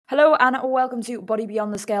Hello and welcome to Body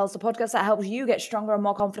Beyond the Scales, the podcast that helps you get stronger and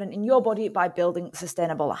more confident in your body by building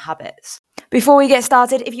sustainable habits. Before we get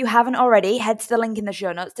started, if you haven't already, head to the link in the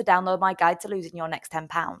show notes to download my guide to losing your next 10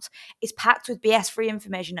 pounds. It's packed with BS-free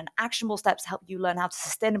information and actionable steps to help you learn how to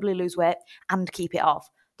sustainably lose weight and keep it off.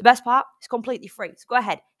 The best part, it's completely free, so go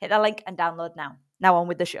ahead, hit that link and download now. Now on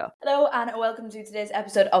with the show. Hello and welcome to today's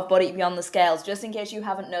episode of Body Beyond the Scales. Just in case you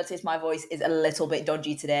haven't noticed, my voice is a little bit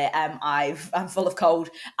dodgy today. I'm full of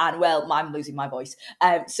cold and, well, I'm losing my voice.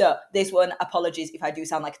 So this one, apologies if I do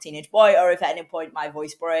sound like a teenage boy or if at any point my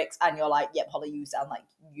voice breaks and you're like, yep, Holly, you sound like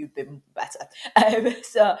you've been better.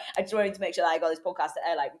 So I just wanted to make sure that I got this podcast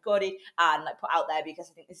recorded and put out there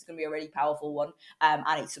because I think this is going to be a really powerful one. And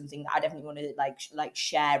it's something that I definitely want to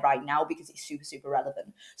share right now because it's super, super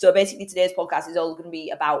relevant. So basically today's podcast is all going to be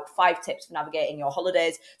about 5 tips for navigating your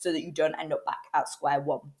holidays so that you don't end up back at square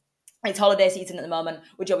one. It's holiday season at the moment,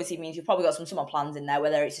 which obviously means you've probably got some summer plans in there,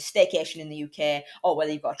 whether it's a staycation in the UK or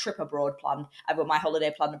whether you've got a trip abroad planned. I've got my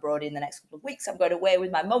holiday planned abroad in the next couple of weeks. I'm going away with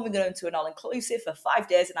my mum. We're going to an all-inclusive for 5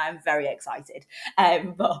 days and I'm very excited.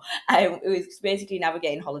 But it was basically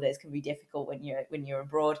navigating holidays can be difficult when you're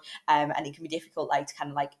abroad, and it can be difficult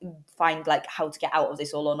to find how to get out of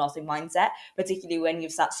this all or nothing mindset, particularly when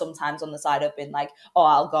you've sat sometimes on the side of being like, oh,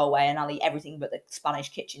 I'll go away and I'll eat everything but the Spanish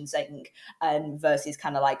kitchen sink, and versus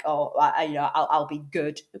I'll be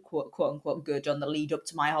good, quote unquote good, on the lead up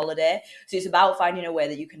to my holiday. So it's about finding a way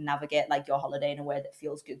that you can navigate your holiday in a way that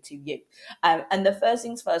feels good to you. And the first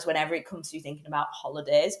things first, whenever it comes to thinking about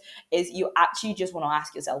holidays, is you actually just want to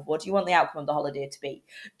ask yourself, what do you want the outcome of the holiday to be?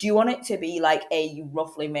 Do you want it to be you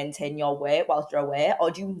roughly maintain your weight whilst you're away, or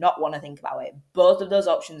do you not want to think about it? Both of those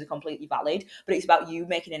options are completely valid, but it's about you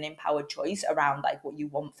making an empowered choice around what you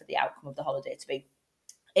want for the outcome of the holiday to be.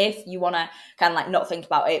 If you want to not think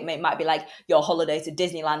about it, it might be your holiday to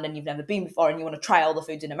Disneyland and you've never been before and you want to try all the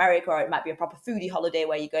foods in America, or it might be a proper foodie holiday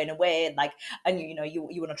where you're going away and you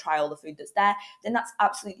want to try all the food that's there, then that's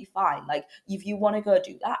absolutely fine. If you want to go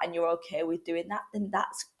do that and you're okay with doing that, then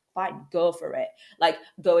that's fine, go for it.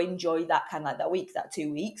 Go enjoy that that week, that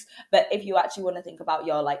 2 weeks. But if you actually want to think about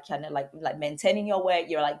your maintaining your weight,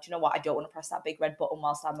 you're do you know what, I don't want to press that big red button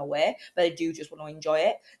whilst I'm away, but I do just want to enjoy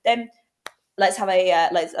it, then let's have a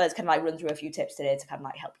let's run through a few tips today to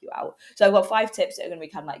help you out. So I've got 5 tips that are going to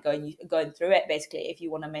be going through it, basically, if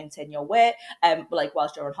you want to maintain your weight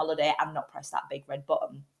whilst you're on holiday and not press that big red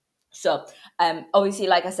button. So obviously,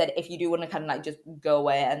 like I said, if you do want to just go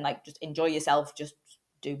away and just enjoy yourself, just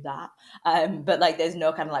do that. But there's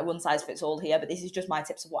no one size fits all here, but this is just my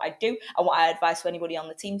tips of what I do and what I advise to anybody on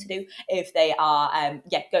the team to do if they are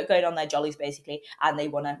going on their jollies basically and they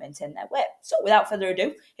want to maintain their weight. So without further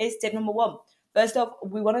ado, here's tip number 1. First off,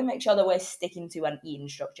 we want to make sure that we're sticking to an eating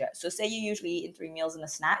structure. So say you're usually eating 3 meals and a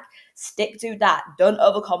snack, stick to that. Don't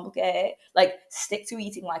overcomplicate it. Stick to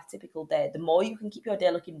eating like a typical day. The more you can keep your day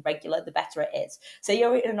looking regular, the better it is. Say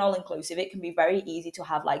you're eating an all-inclusive, it can be very easy to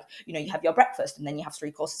have you have your breakfast and then you have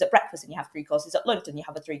 3 courses at breakfast and you have 3 courses at lunch and you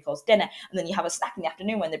have a 3-course dinner and then you have a snack in the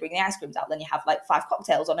afternoon when they bring the ice creams out. Then you have 5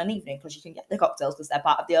 cocktails on an evening because you can get the cocktails because they're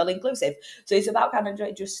part of the all-inclusive. So it's about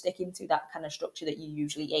just sticking to that structure that you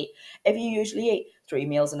usually eat. If you usually eat 3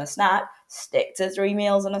 meals and a snack, stick to 3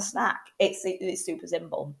 meals and a snack. It's super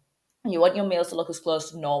simple. You want your meals to look as close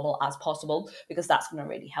to normal as possible because that's going to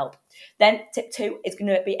really help. Then tip 2 is going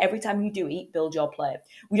to be every time you do eat, build your plate.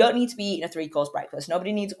 We don't need to be eating a 3-course breakfast.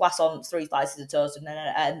 Nobody needs a glass on 3 slices of toast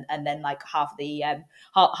and then half of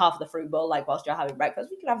the fruit bowl whilst you're having breakfast.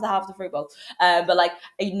 We can have the half of the fruit bowl, but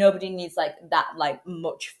nobody needs that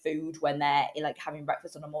much food when they're having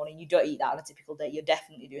breakfast in the morning. You don't eat that on a typical day. You're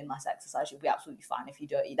definitely doing less exercise. You'll be absolutely fine if you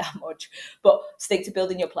don't eat that much. But stick to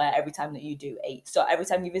building your plate every time that you do eat. So every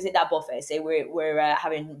time you visit that buffet, say we're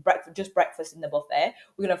having breakfast in the buffet,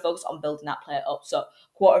 we're going to focus on building that plate up. So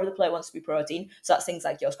quarter of the plate wants to be protein, so that's things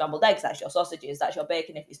like your scrambled eggs, that's your sausages, that's your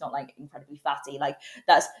bacon if it's not incredibly fatty,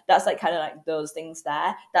 that's those things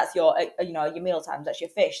there. That's your your meal times, that's your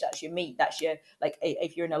fish, that's your meat, that's your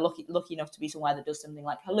if you're in a lucky enough to be somewhere that does something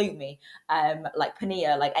like halloumi,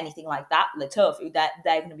 paneer, anything like that, tofu, they're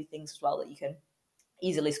going to be things as well that you can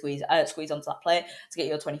easily squeeze onto that plate to get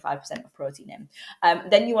your 25% of protein in.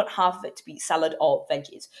 Then you want half of it to be salad or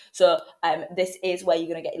veggies. So this is where you're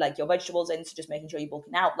going to get your vegetables in, so just making sure you're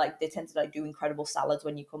bulking out. They tend to do incredible salads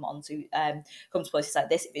when you come to places like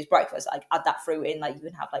this. If it's breakfast, add that fruit in, you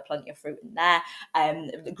can have plenty of fruit in there.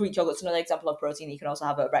 The Greek yogurt's another example of protein you can also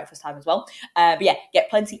have at breakfast time as well. But yeah, get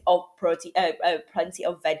plenty of protein, plenty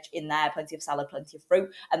of veg in there, plenty of salad, plenty of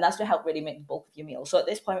fruit, and that's to help really make the bulk of your meal. So at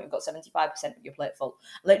this point, we've got 75% of your plate full.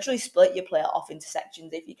 possible. Literally split your plate off into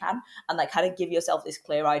sections if you can, and like kind of give yourself this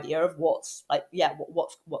clear idea of what's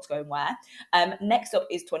going where. Next up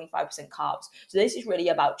is 25% carbs. So this is really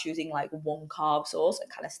about choosing like one carb source and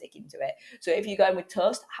kind of sticking to it. So if you're going with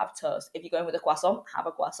toast, have toast. If you're going with a croissant, have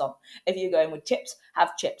a croissant. If you're going with chips,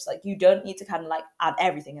 have chips. Like you don't need to kind of like add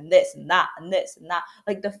everything and this and that and this and that.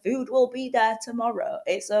 Like the food will be there tomorrow.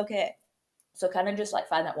 It's okay. So kind of just like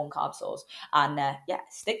find that one carb source and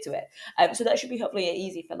stick to it. So that should be hopefully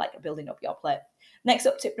easy for like building up your plate. Next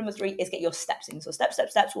up, tip number 3 is get your steps in. So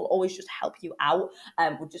steps will always just help you out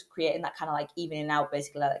with just creating that kind of like evening out,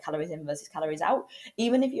 basically like calories in versus calories out.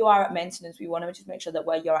 Even if you are at maintenance, we want to just make sure that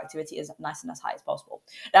where your activity is nice and as high as possible.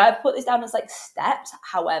 Now I've put this down as like steps.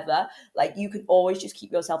 However, like you can always just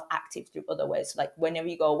keep yourself active through other ways. So like whenever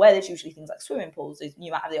you go away, there's usually things like swimming pools.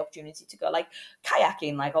 You might have the opportunity to go like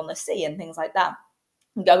kayaking, like on the sea and things like that.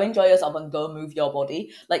 Go enjoy yourself and go move your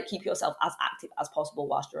body. Like keep yourself as active as possible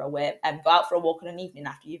whilst you're away, and go out for a walk in an evening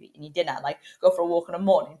after you've eaten your dinner. Like go for a walk in the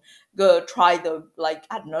morning, go try the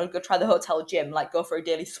go try the hotel gym, like go for a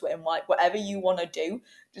daily swim, like whatever you want to do,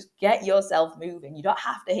 just get yourself moving. You don't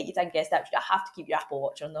have to hit your 10k steps, you don't have to keep your Apple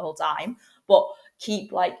Watch on the whole time, but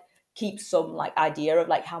keep some like idea of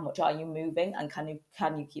like how much are you moving, and can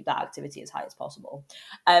you keep that activity as high as possible.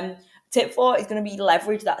 Tip 4 is going to be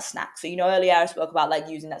leverage that snack. So earlier I spoke about like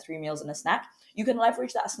using that 3 meals and a snack. You can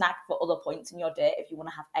leverage that snack for other points in your day if you want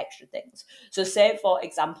to have extra things. So say for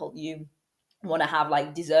example you want to have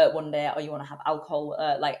like dessert one day, or you want to have alcohol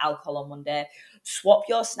on one day, swap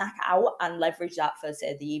your snack out and leverage that for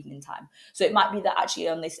say the evening time. So it might be that actually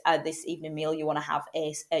on this evening meal you want to have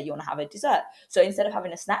a dessert. So instead of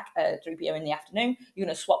having a snack at 3 p.m. in the afternoon, you're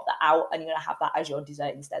going to swap that out and you're going to have that as your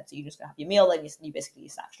dessert instead. So you're just going to have your meal and you basically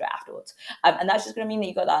snack straight afterwards. And that's just going to mean that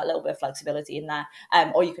you've got that little bit of flexibility in there.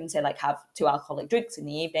 Or you can say like have 2 alcoholic drinks in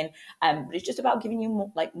the evening. But it's just about giving you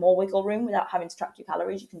more wiggle room without having to track your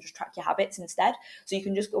calories. You can just track your habits instead. So you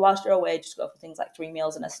can just go, whilst you're away, just go for things like 3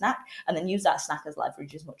 meals and a snack, and then use that snack as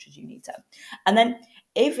leverage as much as you need to. And then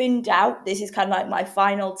if in doubt, this is kind of like my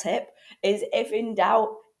final tip, is if in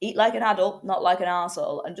doubt, eat like an adult, not like an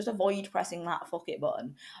arsehole, and just avoid pressing that fuck it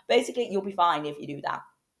button. Basically, you'll be fine if you do that.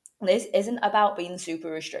 This isn't about being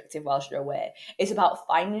super restrictive whilst you're away. It's about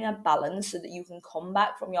finding a balance so that you can come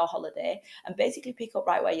back from your holiday and basically pick up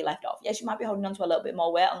right where you left off. Yes, you might be holding on to a little bit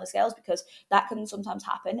more weight on the scales, because that can sometimes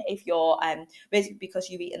happen if you're basically because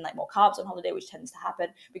you've eaten like more carbs on holiday, which tends to happen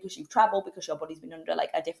because you've traveled, because your body's been under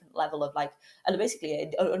like a different level of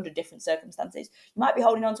under different circumstances. You might be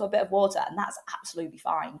holding on to a bit of water, and that's absolutely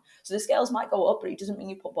fine. So the scales might go up, but it doesn't mean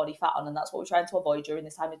you put body fat on, and that's what we're trying to avoid during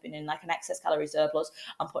this time, is being in like an excess calorie surplus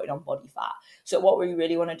and putting on body fat. So what we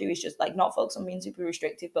really want to do is just like not focus on being super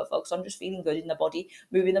restrictive, but focus on just feeling good in the body,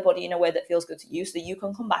 moving the body in a way that feels good to you, so that you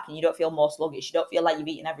can come back and you don't feel more sluggish. You don't feel like you've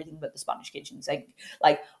eaten everything but the Spanish kitchen sink.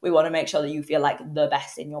 Like we want to make sure that you feel like the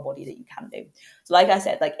best in your body that you can do. So like I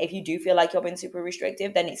said, like if you do feel like you're being super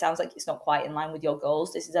restrictive, then it sounds like it's not quite in line with your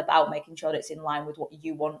goals. This is about making sure that it's in line with what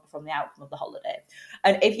you want from the outcome of the holiday.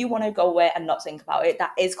 And if you want to go away and not think about it,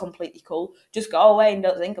 that is completely cool. Just go away and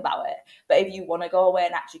don't think about it. But if you want to go away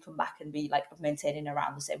and actually come back and be like maintaining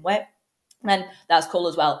around the same weight, then that's cool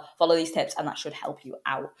as well. Follow these tips and that should help you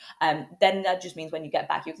out. Then that just means when you get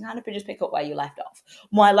back, you can kind of just pick up where you left off.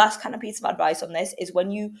 My last kind of piece of advice on this is when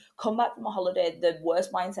you come back from a holiday, the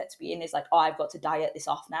worst mindset to be in is like, oh, I've got to diet this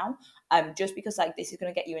off now. Just because like this is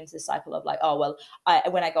going to get you into the cycle of like, oh, well,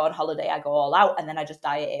 when I go on holiday, I go all out and then I just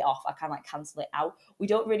diet it off. I kind of like cancel it out. We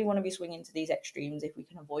don't really want to be swinging to these extremes if we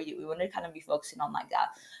can avoid it. We want to kind of be focusing on like that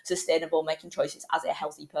sustainable, making choices as a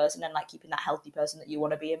healthy person and like keeping that healthy person that you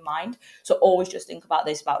want to be in mind. So always just think about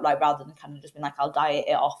this, about like, rather than kind of just being like, I'll diet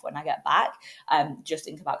it off when I get back. Just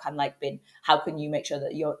think about kind of like how can you make sure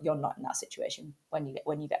that you're not in that situation when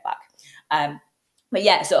you get back. But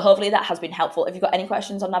yeah, so hopefully that has been helpful. If you've got any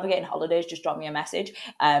questions on navigating holidays, just drop me a message.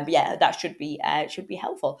 But yeah, that should be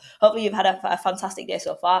helpful. Hopefully you've had a fantastic day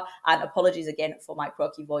so far, and apologies again for my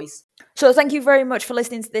croaky voice. So thank you very much for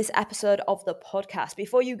listening to this episode of the podcast.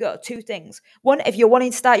 Before you go, 2 things. 1, if you're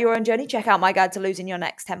wanting to start your own journey, check out my guide to losing your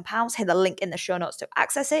next 10 pounds. Hit the link in the show notes to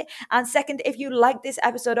access it. And 2nd, if you like this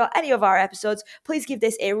episode or any of our episodes, please give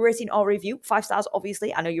this a rating or review. 5 stars,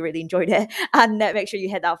 obviously. I know you really enjoyed it. And make sure you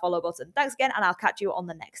hit that follow button. Thanks again, and I'll catch you on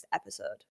the next episode.